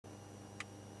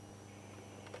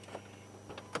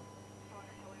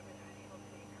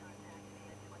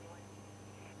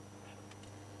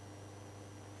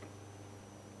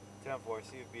10 for,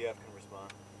 see if BF can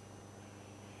respond.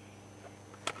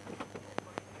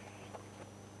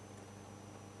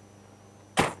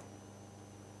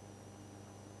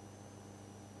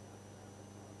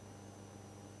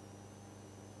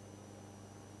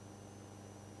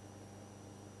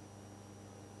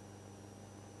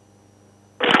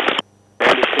 I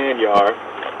understand you are,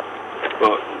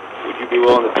 but would you be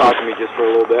willing to talk to me just for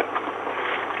a little bit?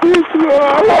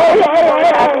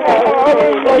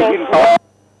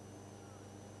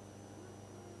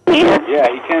 Yeah,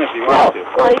 he can if he wants to.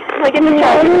 Like in the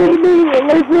chat.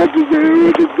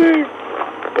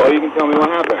 Well, you can tell me what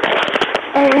happened.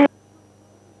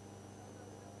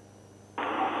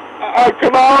 I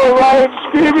come out and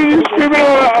screaming,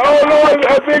 oh Lord, I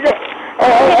think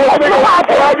I'm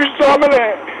having something.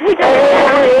 We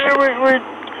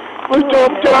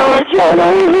jumped down.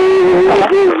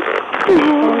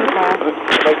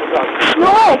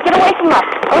 No, get away from us.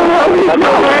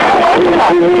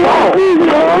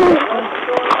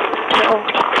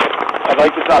 I'd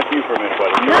like to talk to you for a minute,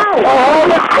 buddy. No. Oh,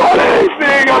 the funniest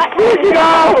thing, I'm freaking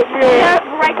out, man.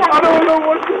 Yeah, right back. I don't know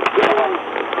what to do.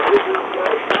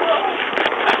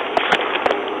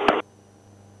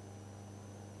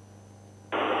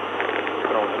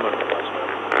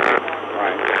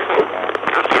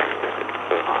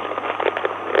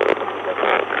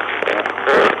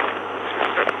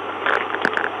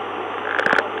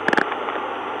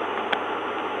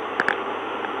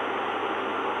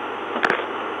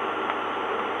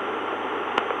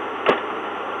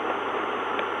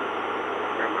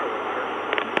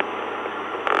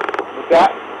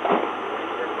 That?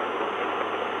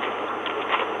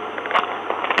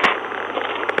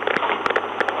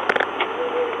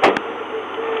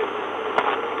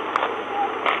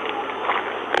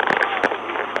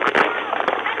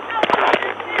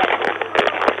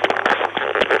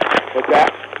 What's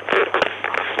that?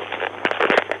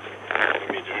 I didn't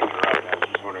mean to interrupt. I was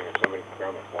just wondering if somebody could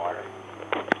grab my water.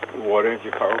 Water? Is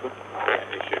your car open? Yeah,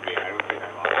 it should be. I don't think I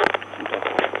lost it.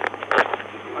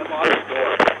 I lost the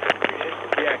door.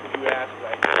 Yeah, could you ask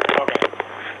that? Okay.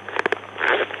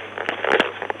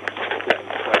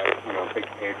 You know, big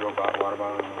Pedro water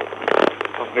bottle.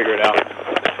 I'll figure it out.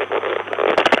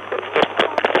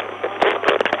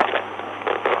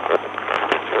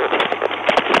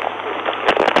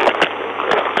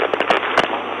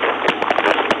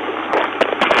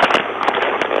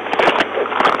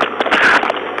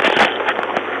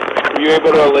 Were you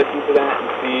able to listen to that and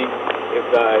see if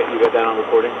you got that on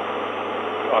recording?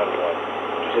 On what?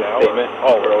 Just a statement?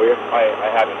 Oh, earlier? I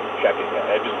haven't checked it yet.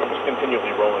 I'm just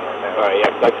continually rolling right now. Alright,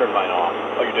 yeah, because I turned mine off.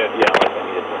 Oh, you did? Yeah, unless I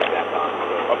need to turn it back on.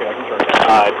 Okay, I can turn it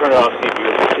on. Turn it off, see if you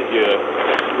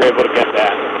were able to get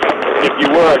that. If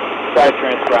you were, try to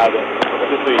transcribe it,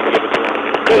 just so you can give it to them.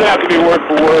 It doesn't have to be word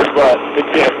for word, but the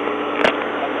gist.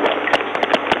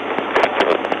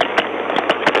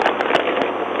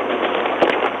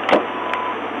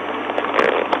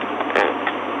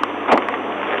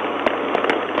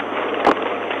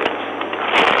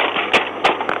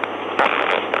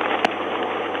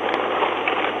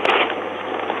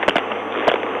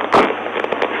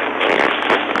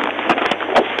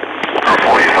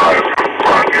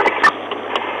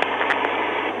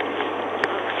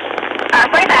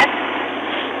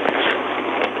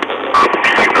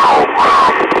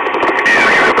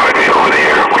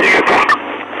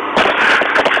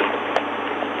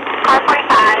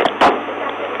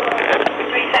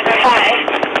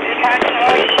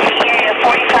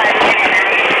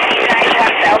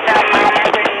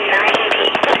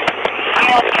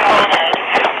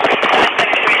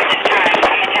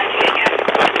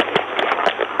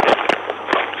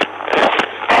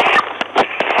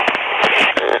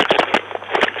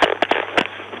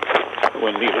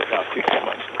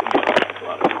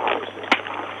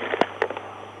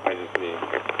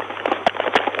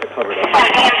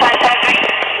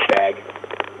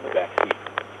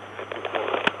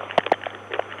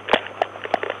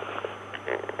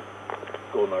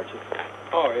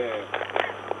 Oh, yeah.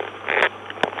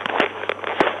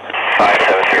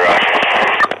 570.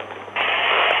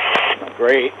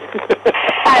 Great.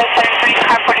 573,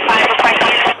 car 45,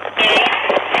 requesting meeting.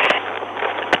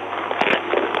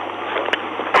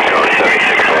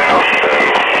 076 now,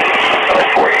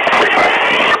 40, 45.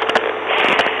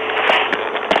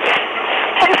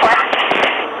 24.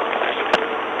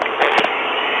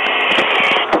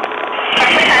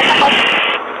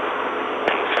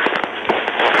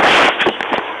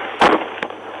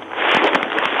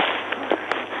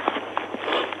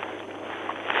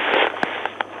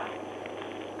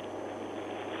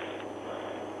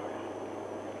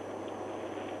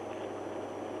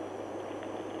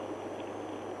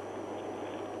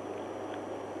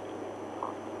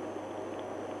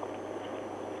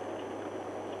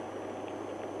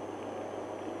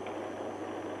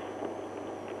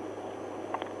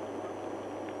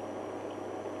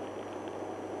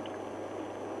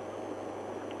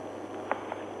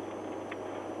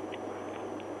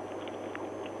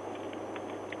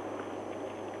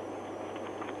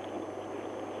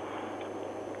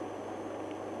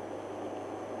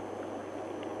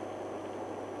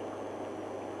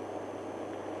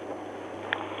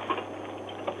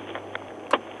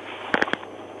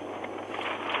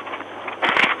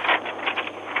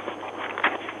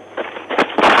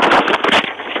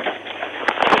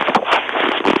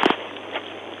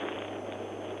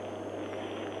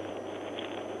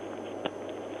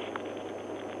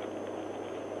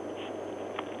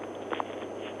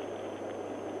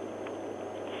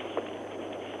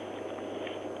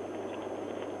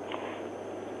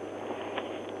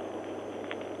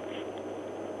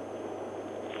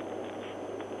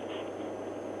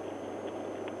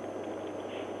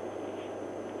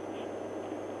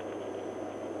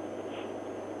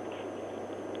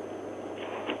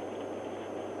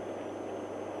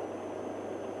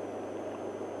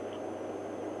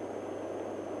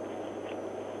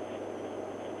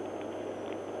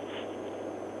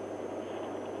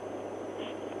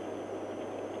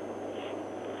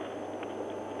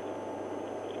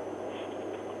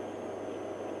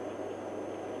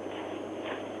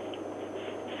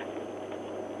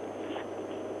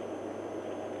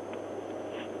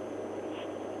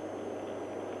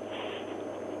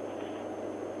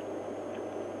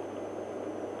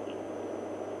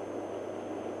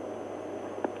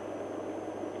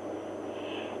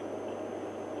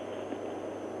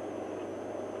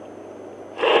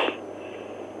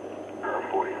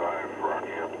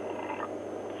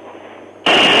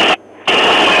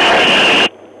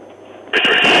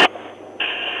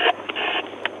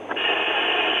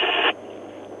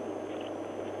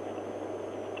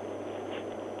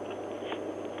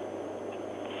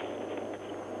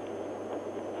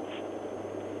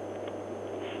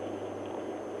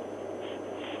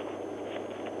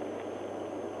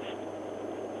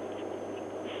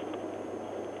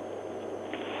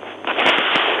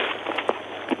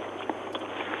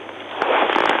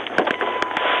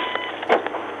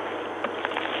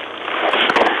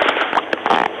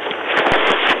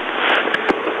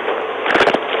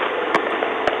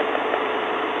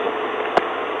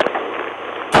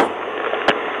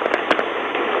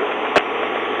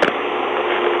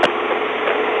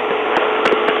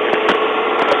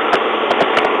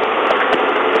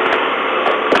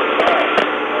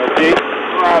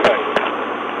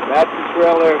 That's the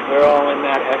trailer. They're all in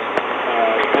that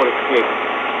Ford Escape.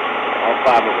 All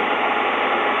 5 of them.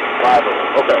 5 of them.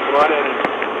 Okay, come on in.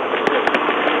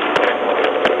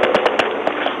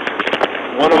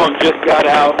 One of them just got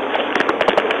out.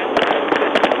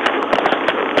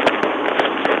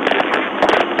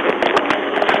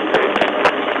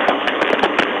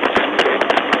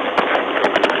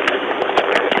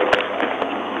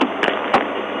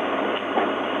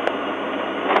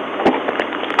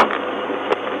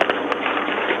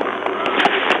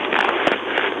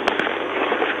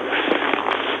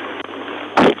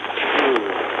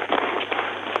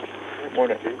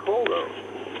 Morning. It's cold out.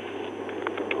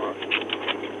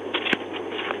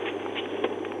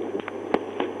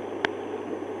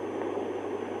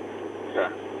 Okay.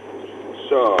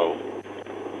 So,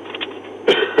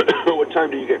 what time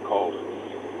do you get called?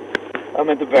 I'm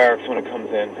at the barracks when it comes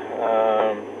in.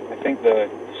 I think the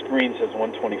screen says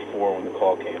 124 when the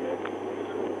call came in.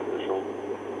 Initial?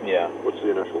 Yeah. What's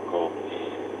the initial call?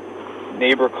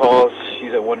 Neighbor calls.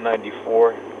 She's at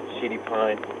 194, Shady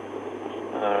Pine.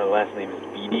 Her last name is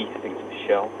Beatty. I think it's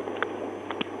Michelle.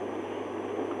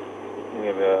 We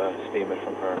have a statement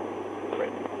from her.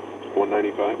 Right.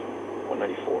 195?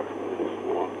 194.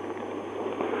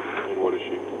 And what is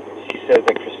she? She says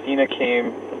that Christina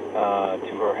came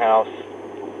to her house,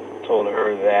 told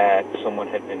her that someone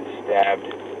had been stabbed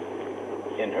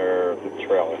in her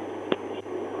trailer.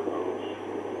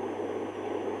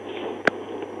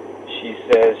 She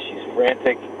says she's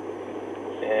frantic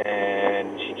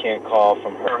and she can't call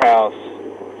from her house,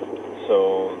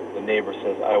 so the neighbor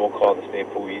says, I will call the state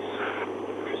police.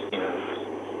 Christina leaves.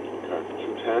 Okay.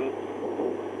 210?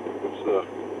 What's the?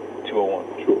 201.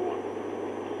 201.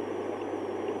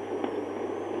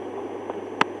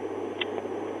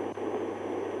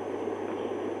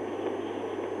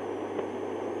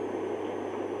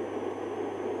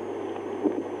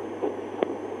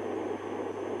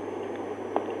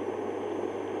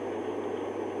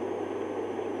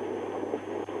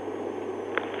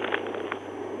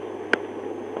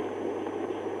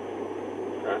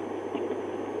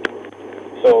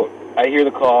 So I hear the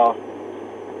call.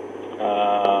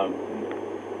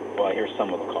 Well, I hear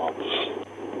some of the call.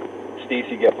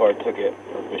 Stacy Gephardt took it,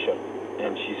 or Bishop,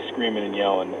 and she's screaming and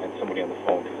yelling at somebody on the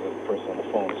phone because the person on the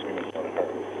phone is screaming and yelling at her,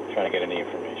 trying to get any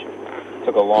information. It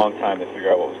took a long time to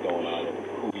figure out what was going on and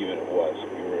who even it was.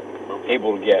 We were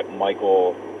able to get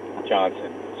Michael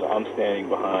Johnson, so I'm standing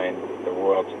behind the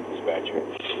Royalton dispatcher.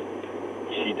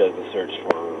 She does the search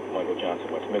for Michael Johnson,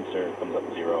 Westminster, comes up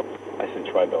 0. I said,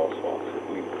 try Bellas Falls.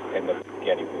 We end up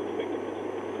getting who the victim is.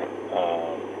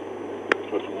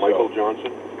 So it's Michael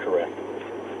Johnson? Correct.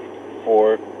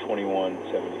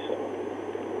 42177.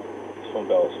 It's from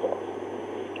Bellas Falls.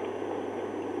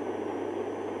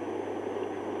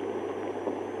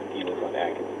 And he lives on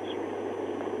Atkinson Street.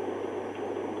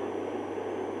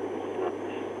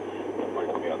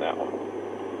 Michael be on that one.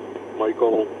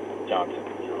 Michael Johnson.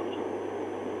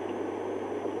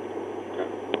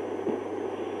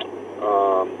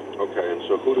 Okay, and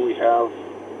so who do we have?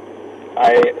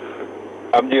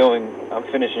 I'm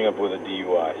finishing up with a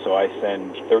DUI, so I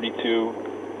send 32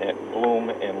 at Bloom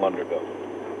and Lunderville.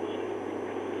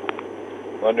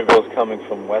 Lunderville's coming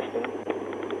from Weston,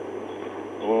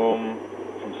 Bloom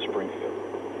from Springfield.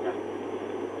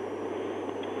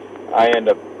 I end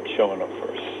up showing up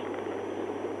first.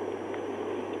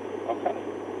 Okay.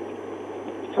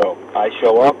 So I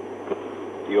show up,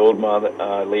 the old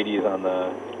lady is on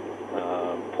the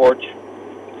porch,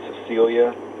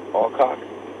 Cecilia Alcock.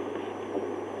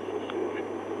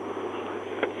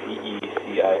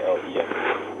 Cecilia.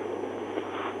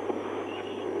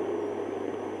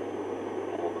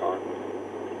 Alcock.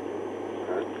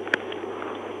 Okay.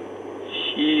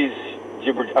 She's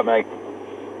gibberish. I'm like,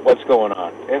 what's going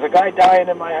on? There's a guy dying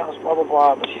in my house, blah, blah,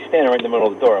 blah. But she's standing right in the middle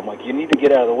of the door. I'm like, you need to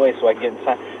get out of the way so I can get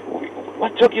inside.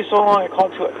 What took you so long? I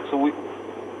called to it. So we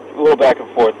a little back and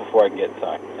forth before I can get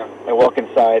inside. I walk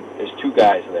inside. There's 2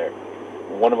 guys there.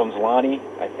 One of them's Lonnie.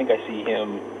 I think I see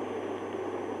him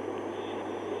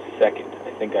second.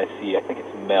 I think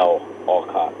it's Mel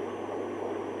Alcott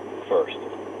first.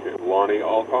 Okay. Lonnie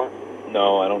Alcott?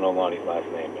 No, I don't know Lonnie's last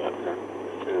name yet. Okay.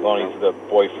 Lonnie's the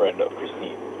boyfriend of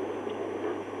Christine.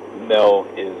 Mel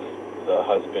is the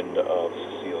husband of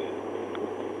Cecilia.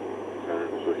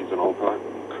 Okay. So he's an Alcott?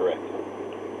 Correct.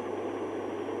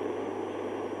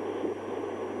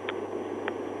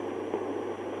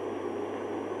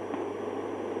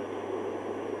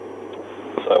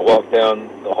 So I walk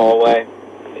down the hallway,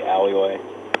 the alleyway,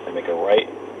 I make a right,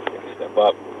 I step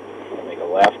up, I make a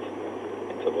left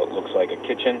into what looks like a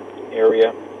kitchen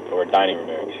area, or a dining room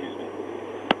area, excuse me.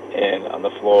 And on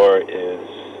the floor is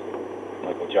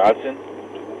Johnson,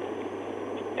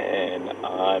 and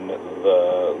on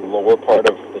the lower part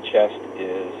of the chest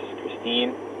is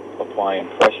Christine applying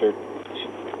pressure.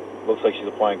 Looks like she's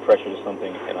applying pressure to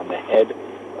something, and on the head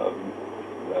of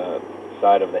the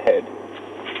side of the head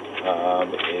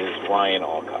is Ryan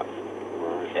Alcott,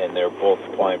 and they're both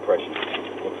applying pressure.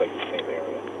 Looks like the same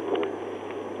area.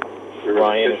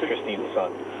 Ryan is Christine's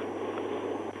son.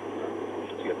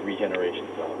 She's got 3 generations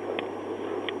of Alcott.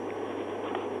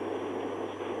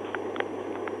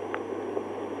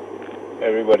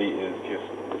 Everybody is just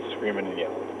screaming and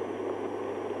yelling,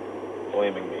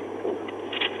 blaming me,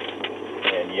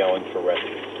 and yelling for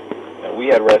rescue. Now, we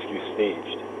had rescue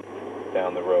staged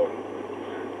down the road.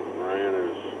 Ryan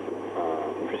is...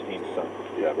 Christine's son.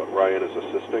 Yeah, but Ryan is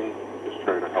assisting, is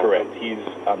trying to help Correct. him. He's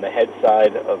on the head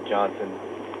side of Johnson,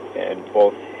 and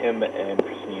both him and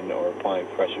Christine are applying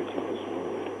pressure to his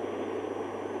wound.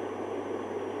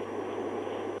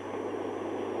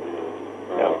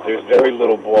 Now, there's very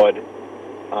little blood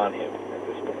on him at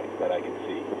this point that I can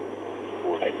see.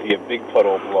 I see a big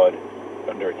puddle of blood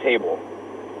under a table,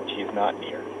 which he's not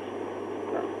near.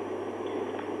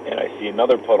 And I see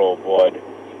another puddle of blood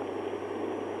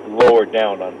lower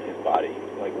down on his body,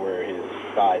 like where his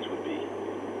thighs would be.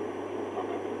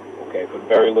 Okay, but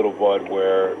very little blood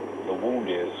where the wound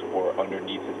is, or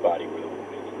underneath his body where the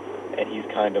wound is. And he's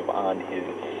kind of on his,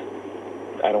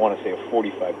 I don't want to say a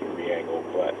 45-degree angle,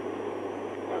 but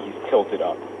he's tilted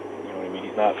up. You know what I mean?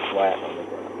 He's not flat on the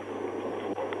ground, on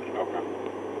the floor. Okay.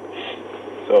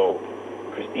 So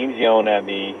Christine's yelling at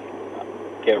me,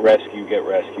 get rescue, get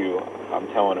rescue. I'm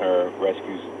telling her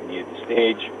rescue's needed to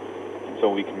stage so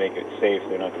we can make it safe.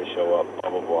 They're not going to show up, blah,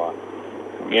 blah, blah.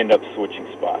 We end up switching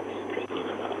spots, Christine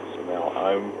and I. So now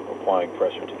I'm applying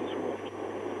pressure to this wound.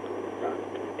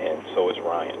 And so is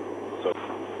Ryan. So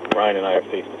Ryan and I are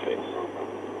face to face.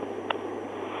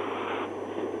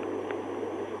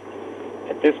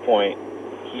 At this point,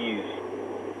 he's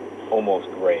almost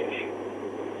grayish.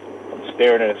 I'm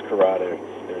staring at his carotid.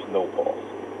 There's no pulse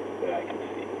that I can see.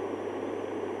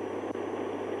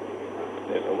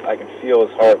 I can feel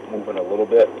his heart moving a little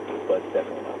bit, but it's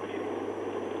definitely not beating.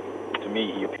 To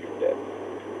me, he appeared dead.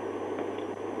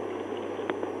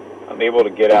 I'm able to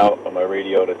get out on my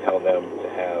radio to tell them to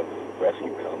have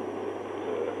rescue come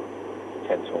to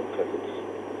tend to him, because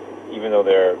it's, even though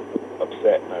they're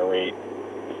upset and irate,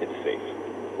 it's safe.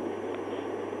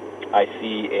 I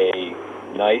see a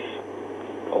knife,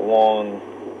 a long,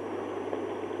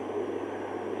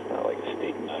 it's not like a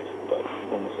steak knife, but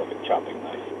almost like a chopping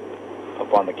knife,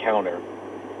 up on the counter,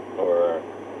 or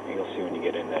you'll see when you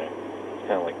get in there. It's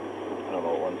kind of like, I don't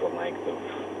know, it runs the length of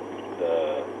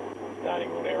the dining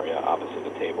room area opposite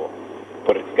the table,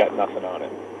 but it's got nothing on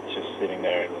it. It's just sitting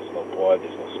there, and there's no blood,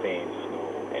 there's no stains, there's no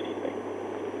anything.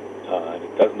 And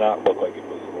it does not look like it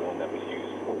was the one that was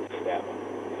used to stab him.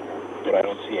 But I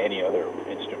don't see any other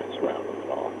instruments around him at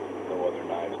all. No other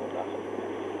knives, no nothing.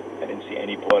 I didn't see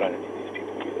any blood on any of these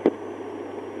people either.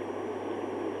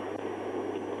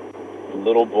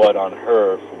 Little blood on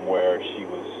her from where she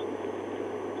was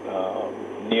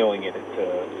kneeling in it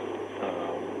to...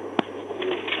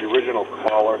 The original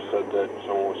caller said that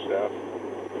someone was stabbed?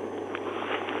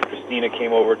 Christina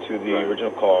came over to the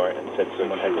original caller and said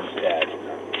someone had been stabbed.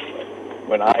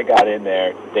 When I got in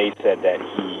there, they said that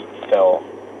he fell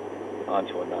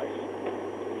onto a knife.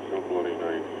 No bloody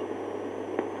knife.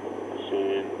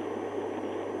 Seen.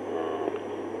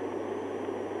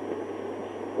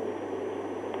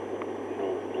 No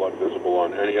blood visible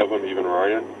on any of them, even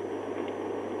Ryan?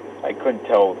 I couldn't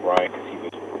tell with Ryan because he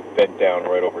was bent down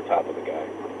right over top of the guy.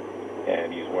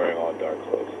 And he's wearing all dark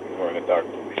clothes. He's wearing a dark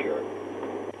blue shirt.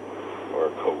 Or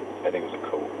a coat. I think it was a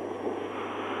coat.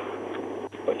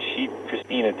 But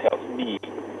Christina tells me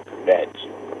that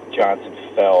Johnson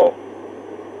fell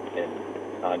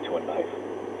onto a knife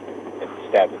and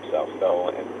stabbed himself, fell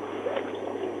and stabbed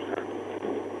himself.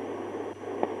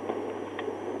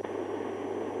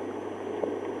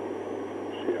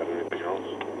 She had anything else?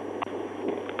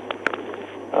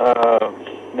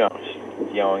 No,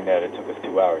 she's yelling that it took us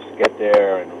 2 hours to get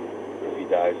there, and if he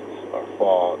dies, it's our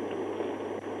fault.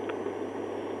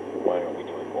 Why aren't we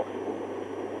doing more?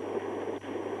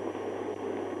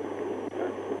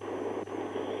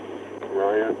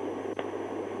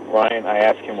 Ryan, I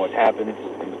asked him what happened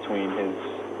in between his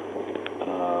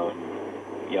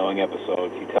yelling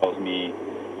episodes. He tells me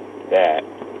that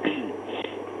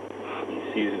he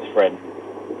sees his friend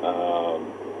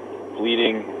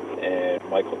bleeding, and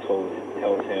Michael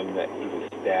tells him that he was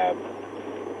stabbed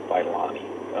by Lonnie.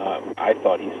 I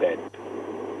thought he said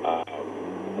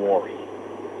Maury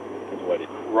is what it is.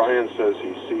 Ryan says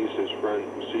he sees his friend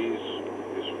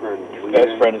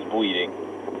best friend is bleeding.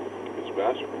 His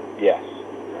best friend? Yes.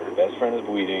 His best friend is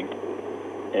bleeding,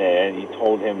 and he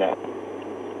told him that,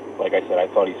 like I said, I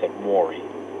thought he said Maury,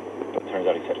 but it turns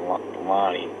out he said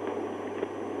Lonnie.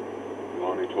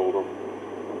 Lonnie told him?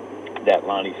 That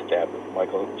Lonnie stabbed him.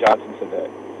 Michael Johnson said that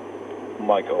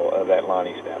that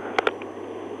Lonnie stabbed him.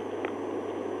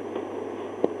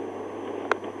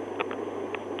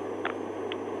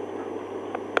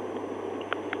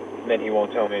 And then he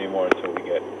won't tell me anymore until we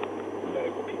get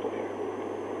medical people here.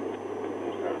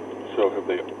 Okay. So have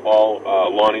they all,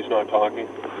 Lonnie's not talking?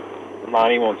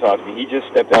 Lonnie won't talk to me. He just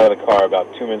stepped out of the car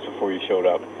about 2 minutes before you showed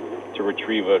up to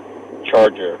retrieve a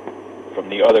charger from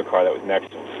the other car that was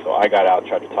next to him. So I got out,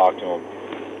 tried to talk to him.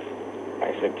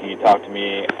 I said, can you talk to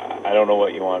me? I don't know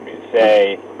what you want me to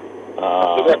say.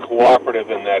 So they're cooperative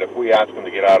in that if we ask them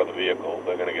to get out of the vehicle,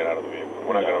 they're going to get out of the vehicle.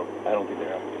 We're not going to. I don't think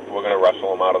they're out. We're going to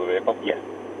wrestle them out of the vehicle? Yeah.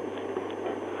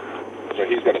 So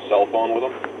he's got a cell phone with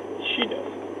him? She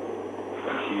does.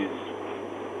 And she's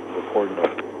recording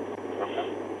it.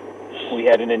 Okay. We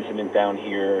had an incident down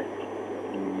here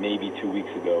maybe 2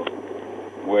 weeks ago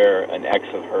where an ex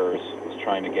of hers was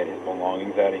trying to get his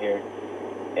belongings out of here,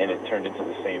 and it turned into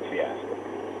the same fiasco.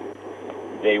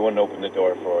 They wouldn't open the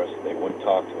door for us. They wouldn't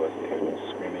talk to us. They would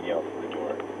scream and yell through the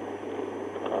door.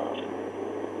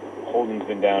 Holden's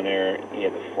been down there. He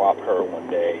had to flop her one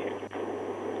day.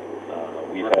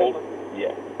 We've had, Holden?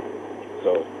 yeah.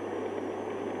 So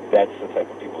that's the type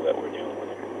of people that we're dealing with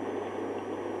here.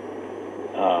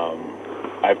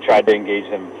 I've tried to engage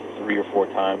them 3 or 4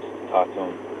 times to talk to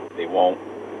them. They won't.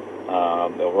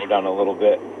 They'll roll down a little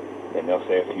bit, then they'll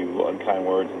say a few unkind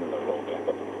words, and then they'll roll back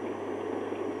up.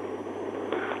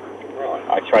 Really?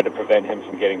 I tried to prevent him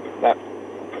from getting, not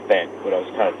prevent, but I was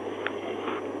kind of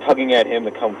tugging at him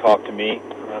to come talk to me.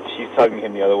 She's tugging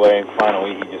him the other way, and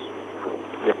finally he just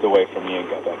ripped away from me and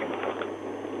got back in the car.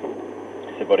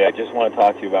 I said, buddy, I just want to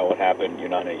talk to you about what happened. You're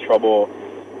not in any trouble.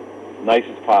 Nice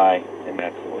as pie, and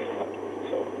that's the way it went.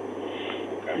 So,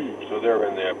 Okay. So they're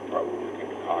in there probably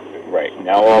concocting. right.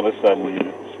 Now all of a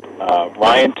sudden,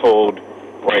 Ryan told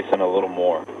Bryson a little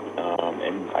more,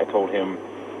 and I told him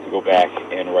to go back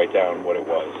and write down what it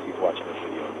was. He's watching the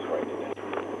video and he's writing it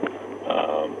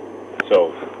down.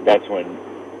 So that's when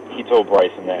he told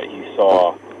Bryson that he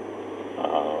saw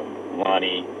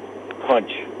Lonnie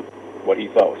punch what he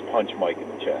thought was punch Mike in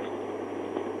the chest.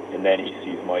 And then he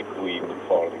sees Mike bleed and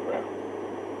fall to the ground.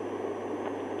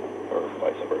 Or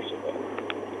vice versa.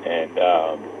 And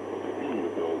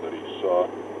That he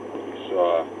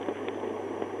saw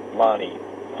Lonnie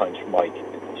punch Mike in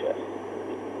the chest.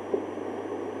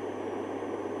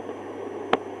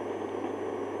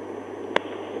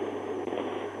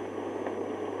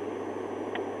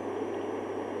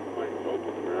 Mike fell to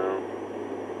the ground.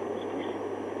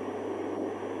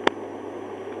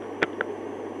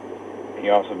 He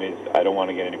also means I don't want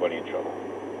to get anybody in trouble.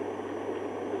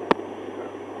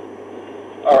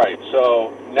 All right,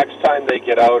 so next time they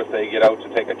get out, if they get out to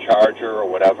take a charger or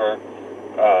whatever,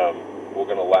 we're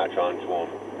going to latch onto them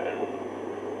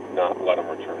and not let them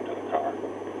return to the car.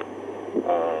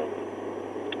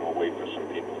 We'll wait for some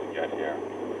people to get here.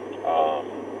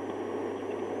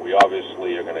 We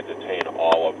obviously are going to detain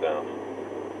all of them.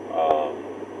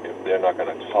 If they're not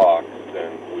going to talk,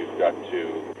 then we're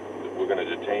going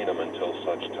to detain them until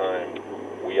such time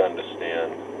we understand